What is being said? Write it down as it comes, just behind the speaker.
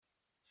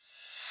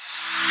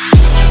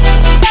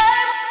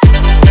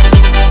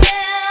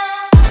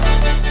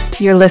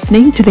You're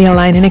listening to the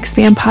Align and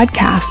Expand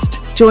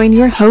podcast. Join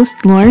your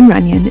host, Lauren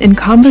Runyon, in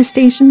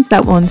conversations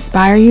that will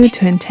inspire you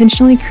to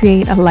intentionally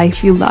create a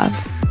life you love.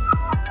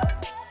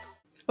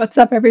 What's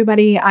up,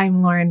 everybody?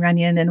 I'm Lauren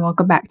Runyon, and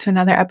welcome back to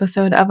another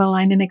episode of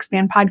Align and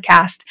Expand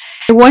podcast.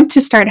 I want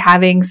to start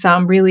having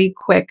some really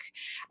quick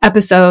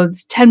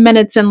episodes, 10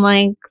 minutes in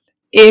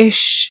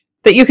length-ish,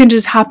 that you can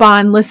just hop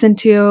on, listen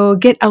to,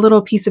 get a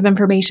little piece of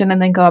information,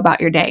 and then go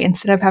about your day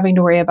instead of having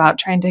to worry about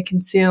trying to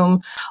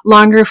consume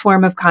longer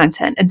form of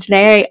content. And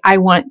today I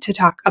want to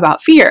talk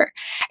about fear.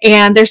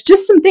 And there's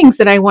just some things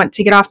that I want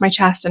to get off my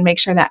chest and make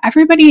sure that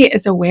everybody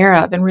is aware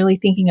of and really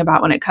thinking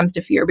about when it comes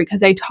to fear,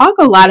 because I talk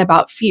a lot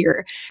about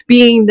fear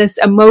being this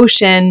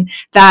emotion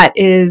that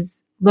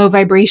is low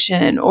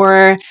vibration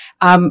or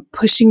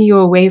pushing you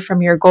away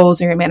from your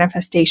goals or your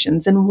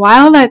manifestations. And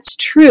while that's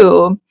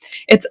true,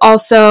 it's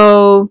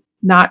also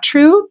not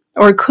true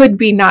or could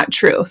be not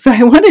true. So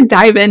I want to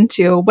dive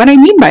into what I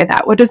mean by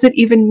that. What does it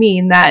even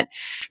mean that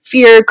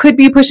fear could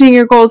be pushing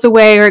your goals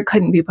away or it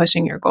couldn't be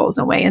pushing your goals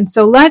away? And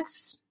so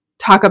let's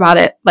talk about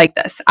it like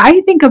this. I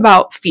think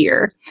about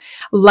fear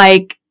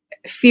like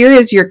fear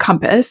is your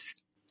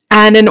compass.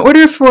 And in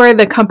order for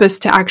the compass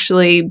to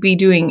actually be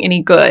doing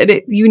any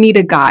good, you need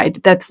a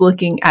guide that's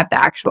looking at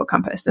the actual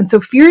compass. And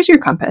so fear is your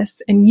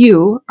compass and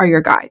you are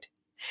your guide.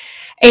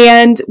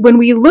 And when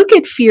we look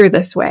at fear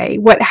this way,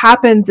 what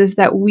happens is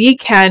that we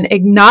can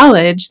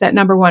acknowledge that,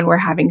 number one, we're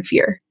having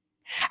fear.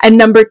 And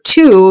number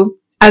two,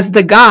 as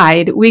the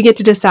guide, we get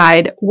to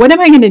decide, what am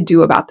I going to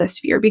do about this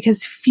fear?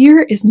 Because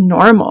fear is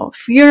normal.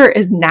 Fear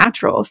is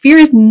natural. Fear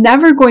is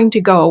never going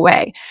to go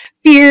away.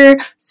 Fear,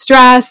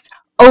 stress,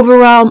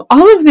 overwhelm,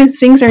 all of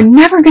these things are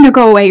never going to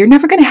go away. You're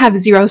never going to have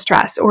zero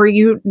stress, or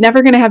you're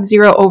never going to have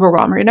zero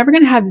overwhelm, or you're never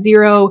going to have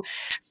zero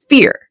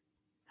fear.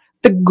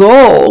 The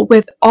goal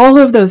with all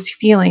of those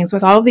feelings,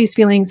 with all of these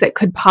feelings that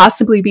could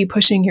possibly be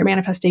pushing your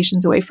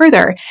manifestations away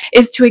further,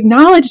 is to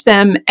acknowledge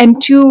them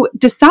and to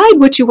decide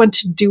what you want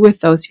to do with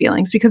those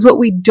feelings. Because what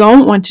we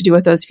don't want to do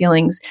with those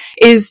feelings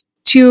is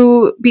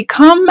to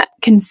become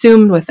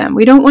consumed with them.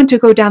 We don't want to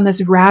go down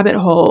this rabbit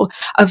hole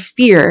of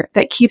fear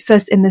that keeps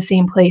us in the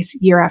same place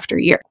year after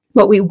year.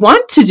 What we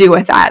want to do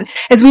with that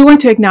is we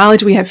want to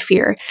acknowledge we have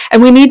fear,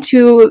 and we need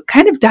to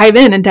kind of dive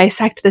in and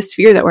dissect this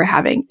fear that we're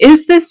having.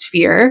 Is this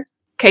fear?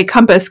 Okay,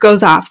 compass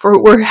goes off.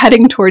 We're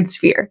heading towards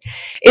fear.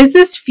 Is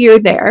this fear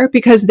there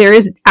because there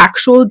is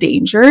actual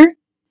danger?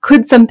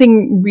 Could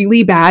something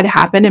really bad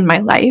happen in my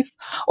life?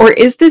 Or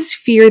is this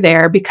fear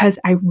there because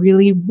I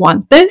really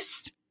want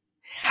this?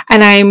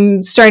 And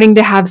I'm starting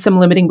to have some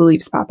limiting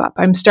beliefs pop up.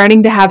 I'm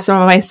starting to have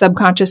some of my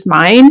subconscious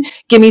mind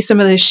give me some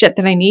of the shit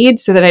that I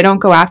need so that I don't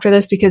go after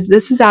this because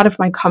this is out of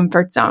my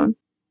comfort zone.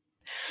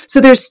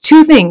 So there's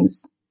two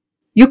things.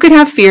 You could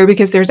have fear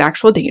because there's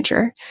actual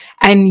danger,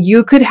 and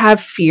you could have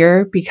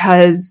fear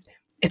because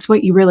it's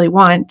what you really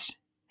want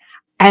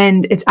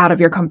and it's out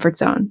of your comfort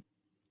zone.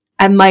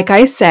 And like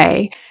I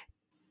say,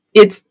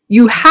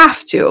 you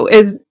have to,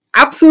 is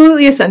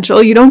absolutely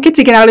essential. You don't get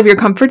to get out of your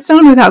comfort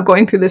zone without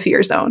going through the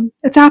fear zone.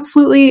 It's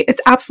absolutely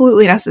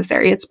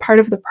necessary. It's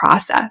part of the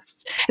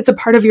process. It's a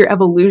part of your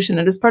evolution.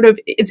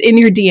 It's in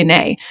your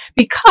DNA,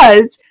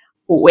 because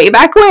way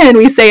back when,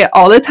 we say it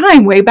all the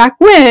time, way back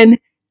when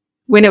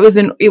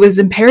it was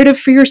imperative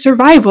for your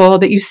survival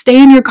that you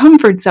stay in your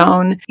comfort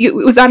zone. It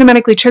was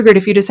automatically triggered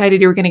if you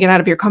decided you were going to get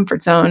out of your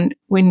comfort zone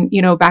when,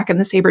 back in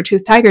the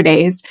saber-toothed tiger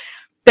days,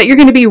 that you're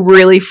going to be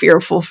really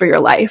fearful for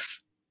your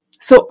life.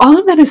 So all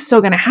of that is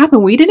still going to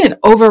happen. We didn't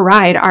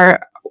override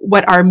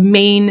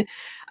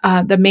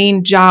the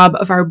main job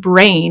of our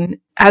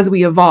brain as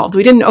we evolved.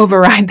 We didn't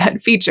override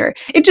that feature.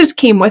 It just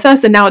came with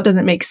us, and now it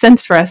doesn't make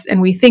sense for us.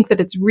 And we think that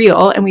it's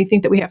real, and we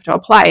think that we have to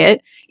apply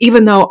it,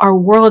 even though our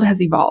world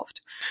has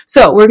evolved.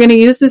 So we're going to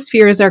use this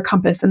fear as our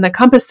compass. And the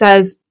compass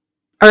says,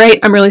 all right,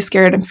 I'm really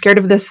scared. I'm scared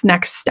of this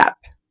next step.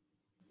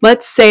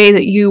 Let's say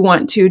that you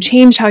want to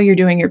change how you're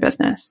doing your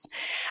business.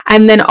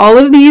 And then all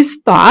of these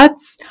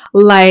thoughts,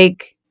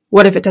 like,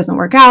 what if it doesn't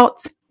work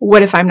out?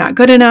 What if I'm not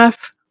good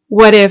enough?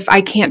 What if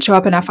I can't show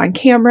up enough on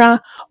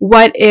camera?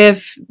 What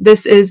if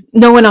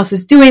no one else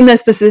is doing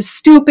this? This is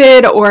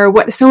stupid. Or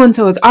what,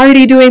 so-and-so is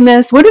already doing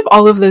this. What if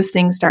all of those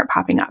things start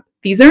popping up?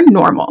 These are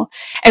normal.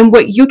 And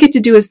what you get to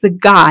do as the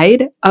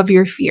guide of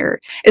your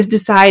fear is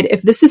decide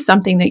if this is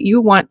something that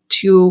you want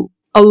to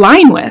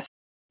align with.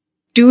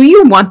 Do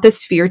you want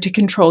this fear to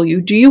control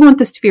you? Do you want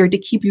this fear to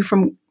keep you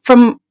from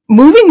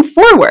moving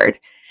forward?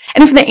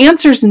 And if the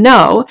answer is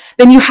no,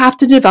 then you have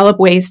to develop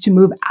ways to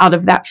move out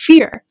of that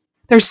fear.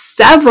 There's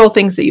several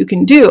things that you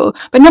can do.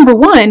 But number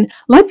one,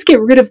 let's get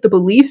rid of the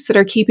beliefs that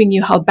are keeping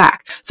you held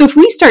back. So if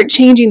we start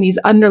changing these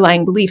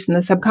underlying beliefs in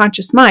the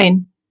subconscious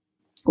mind,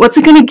 what's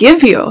it going to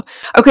give you?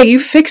 Okay, you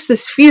fix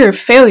this fear of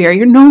failure.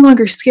 You're no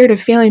longer scared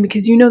of failing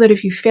because you know that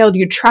if you failed,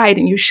 you tried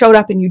and you showed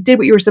up and you did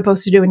what you were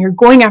supposed to do and you're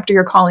going after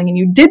your calling and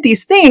you did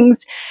these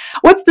things.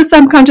 What's the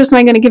subconscious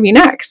mind going to give you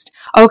next?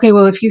 Okay,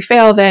 well, if you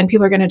fail, then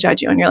people are going to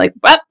judge you. And you're like,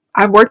 what?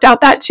 I've worked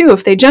out that too.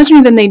 If they judge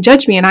me, then they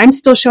judge me, and I'm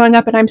still showing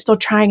up and I'm still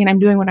trying and I'm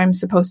doing what I'm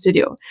supposed to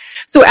do.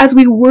 So as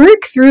we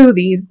work through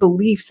these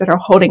beliefs that are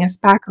holding us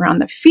back around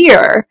the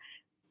fear,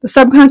 the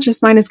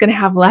subconscious mind is going to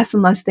have less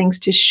and less things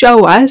to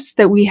show us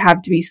that we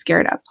have to be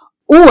scared of.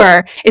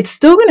 Or it's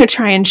still going to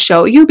try and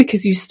show you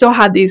because you still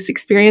had these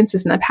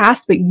experiences in the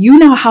past, but you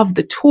now have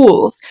the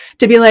tools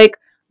to be like,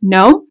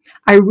 no,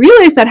 I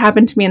realize that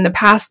happened to me in the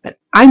past, but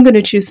I'm going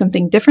to choose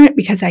something different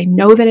because I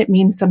know that it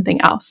means something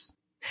else.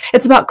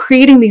 It's about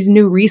creating these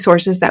new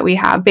resources that we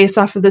have based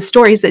off of the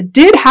stories that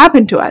did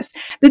happen to us.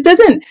 That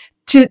doesn't,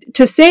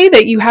 to say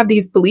that you have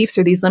these beliefs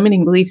or these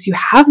limiting beliefs, you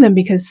have them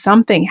because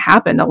something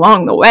happened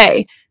along the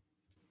way.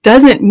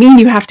 Doesn't mean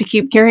you have to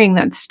keep carrying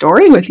that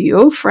story with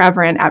you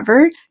forever and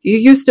ever. You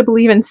used to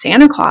believe in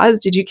Santa Claus.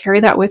 Did you carry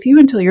that with you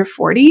until you're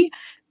 40?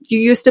 You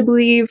used to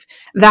believe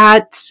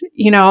that,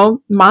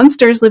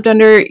 monsters lived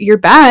under your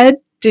bed.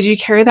 Did you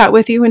carry that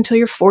with you until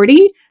you're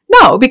 40?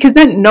 No, because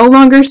that no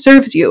longer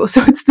serves you.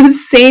 So it's the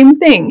same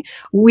thing.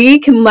 We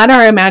can let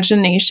our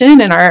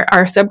imagination and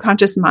our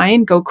subconscious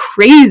mind go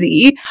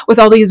crazy with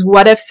all these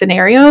what if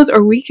scenarios,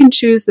 or we can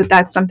choose that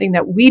that's something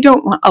that we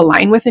don't want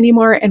align with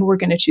anymore, and we're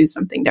going to choose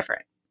something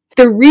different.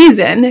 The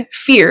reason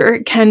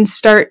fear can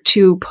start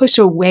to push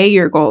away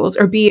your goals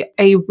or be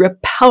a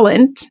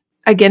repellent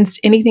against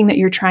anything that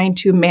you're trying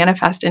to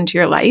manifest into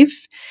your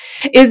life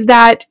is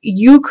that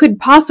you could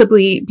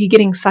possibly be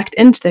getting sucked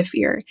into the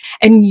fear,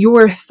 and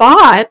your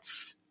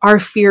thoughts are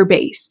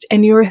fear-based,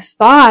 and your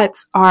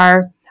thoughts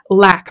are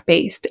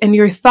lack-based, and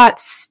your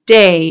thoughts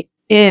stay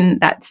in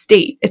that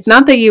state. It's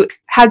not that you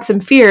had some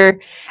fear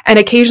and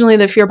occasionally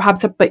the fear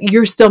pops up, but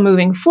you're still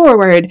moving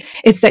forward.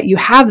 It's that you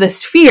have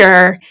this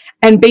fear,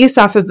 and based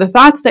off of the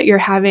thoughts that you're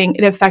having,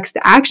 it affects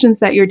the actions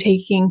that you're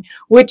taking,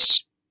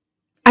 which,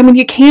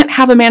 you can't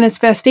have a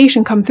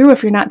manifestation come through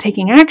if you're not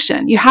taking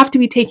action. You have to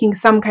be taking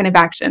some kind of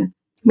action.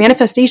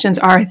 Manifestations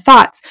are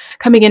thoughts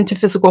coming into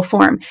physical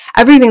form.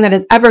 Everything that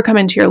has ever come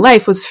into your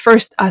life was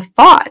first a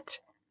thought.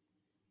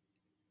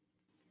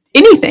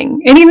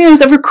 Anything that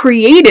was ever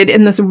created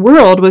in this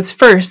world was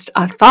first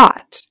a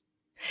thought.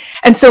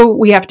 And so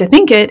we have to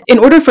think it. In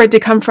order for it to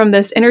come from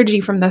this energy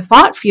from the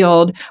thought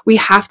field, we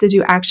have to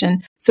do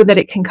action so that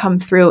it can come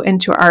through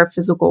into our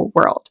physical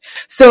world.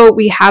 So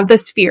we have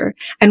this fear,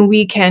 and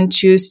we can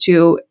choose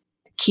to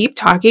keep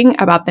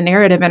talking about the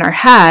narrative in our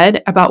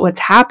head about what's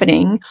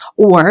happening,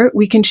 or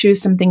we can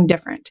choose something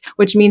different,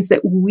 which means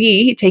that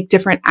we take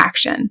different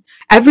action.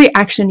 Every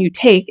action you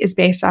take is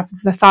based off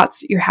of the thoughts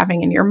that you're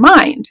having in your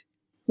mind.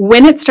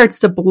 When it starts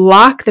to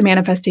block the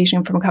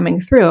manifestation from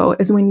coming through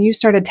is when you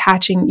start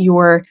attaching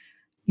your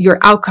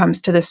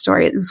outcomes to this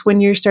story. It's when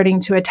you're starting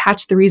to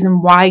attach the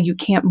reason why you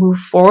can't move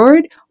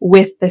forward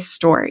with this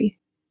story.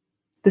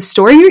 The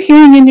story you're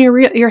hearing in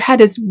your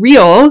head is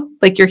real,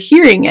 like you're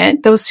hearing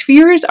it. Those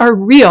fears are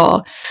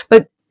real,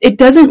 but it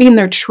doesn't mean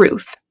they're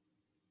truth.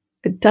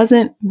 It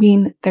doesn't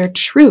mean they're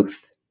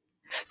truth.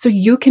 So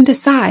you can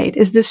decide,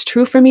 is this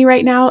true for me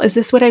right now? Is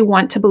this what I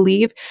want to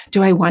believe?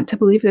 Do I want to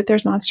believe that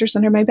there's monsters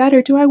under my bed,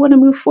 or do I want to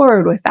move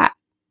forward with that?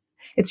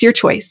 It's your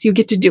choice. You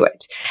get to do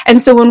it.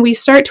 And so when we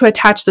start to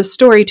attach the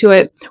story to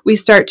it, we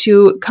start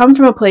to come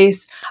from a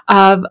place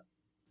of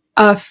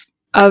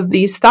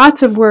these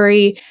thoughts of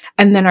worry,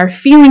 and then our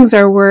feelings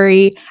are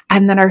worry,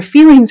 and then our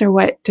feelings are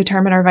what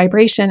determine our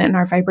vibration, and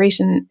our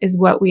vibration is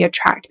what we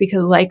attract,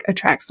 because like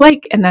attracts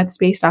like, and that's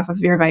based off of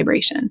your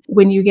vibration.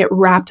 When you get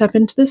wrapped up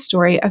into the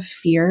story of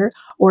fear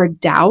or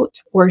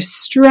doubt or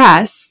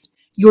stress,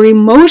 your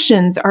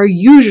emotions are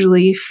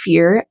usually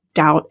fear,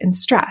 doubt, and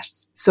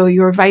stress. So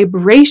your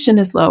vibration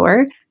is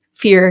lower,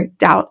 fear,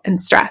 doubt, and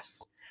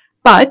stress.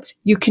 But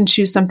you can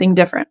choose something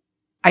different.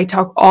 I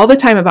talk all the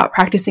time about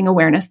practicing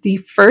awareness. The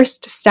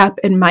first step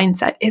in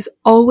mindset is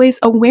always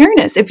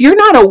awareness. If you're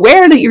not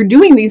aware that you're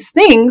doing these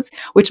things,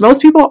 which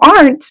most people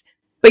aren't,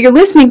 but you're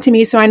listening to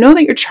me, so I know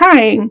that you're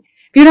trying.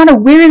 If you're not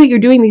aware that you're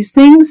doing these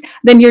things,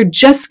 then you're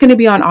just going to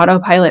be on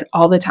autopilot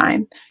all the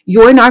time.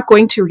 You're not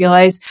going to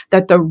realize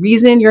that the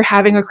reason you're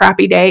having a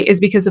crappy day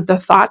is because of the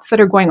thoughts that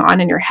are going on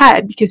in your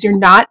head, because you're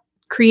not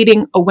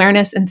creating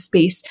awareness and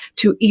space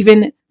to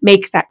even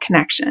make that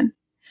connection.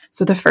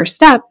 So the first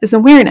step is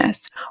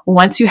awareness.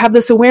 Once you have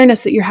this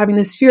awareness that you're having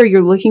this fear,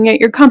 you're looking at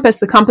your compass,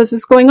 the compass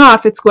is going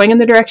off, it's going in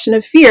the direction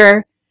of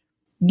fear.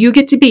 You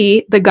get to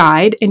be the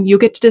guide, and you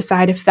get to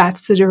decide if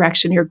that's the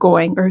direction you're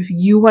going, or if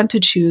you want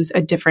to choose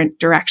a different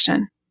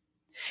direction.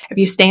 If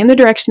you stay in the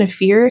direction of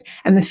fear,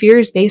 and the fear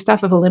is based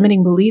off of a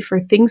limiting belief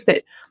or things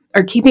that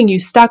are keeping you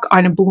stuck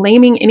on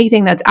blaming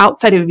anything that's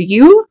outside of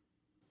you,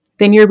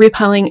 then you're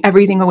repelling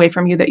everything away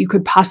from you that you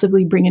could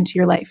possibly bring into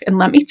your life. And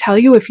let me tell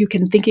you, if you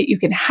can think it, you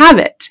can have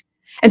it.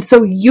 And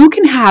so you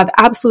can have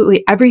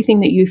absolutely everything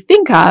that you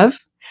think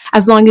of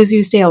as long as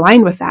you stay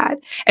aligned with that.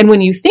 And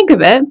when you think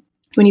of it,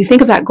 when you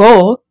think of that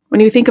goal, when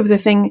you think of the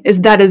thing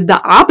that is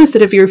the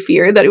opposite of your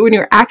fear, that when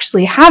you're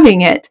actually having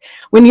it,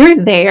 when you're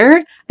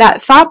there,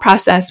 that thought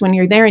process, when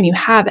you're there and you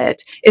have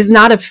it, is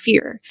not of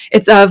fear.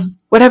 It's of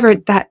whatever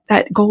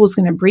that goal is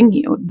going to bring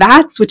you.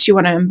 That's what you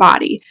want to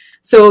embody.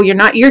 So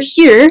you're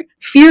here,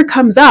 fear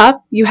comes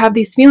up, you have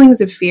these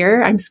feelings of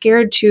fear. I'm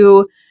scared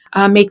to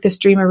make this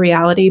dream a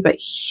reality, but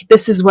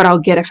this is what I'll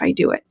get if I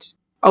do it.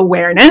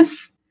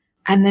 Awareness,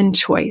 and then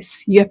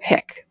choice. You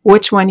pick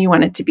which one you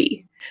want it to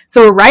be.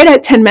 So we're right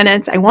at 10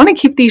 minutes. I want to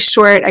keep these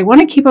short. I want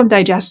to keep them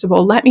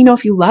digestible. Let me know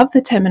if you love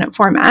the 10-minute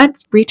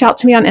format. Reach out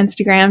to me on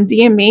Instagram,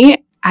 DM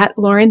me at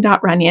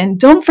lauren.runyon.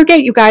 Don't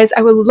forget, you guys,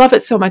 I would love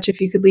it so much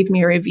if you could leave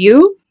me a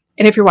review.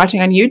 And if you're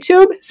watching on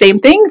YouTube, same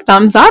thing,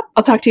 thumbs up.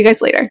 I'll talk to you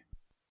guys later.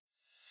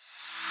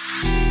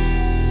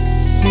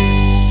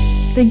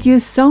 Thank you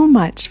so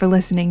much for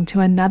listening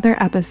to another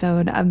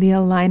episode of the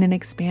Align and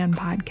Expand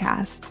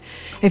podcast.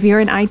 If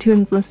you're an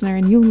iTunes listener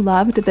and you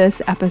loved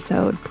this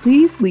episode,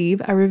 please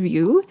leave a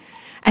review.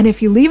 And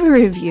if you leave a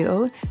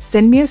review,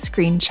 send me a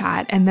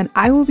screenshot, and then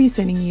I will be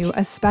sending you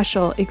a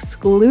special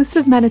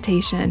exclusive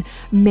meditation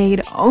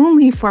made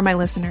only for my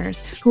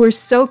listeners who are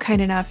so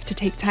kind enough to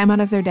take time out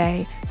of their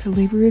day to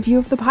leave a review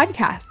of the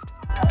podcast.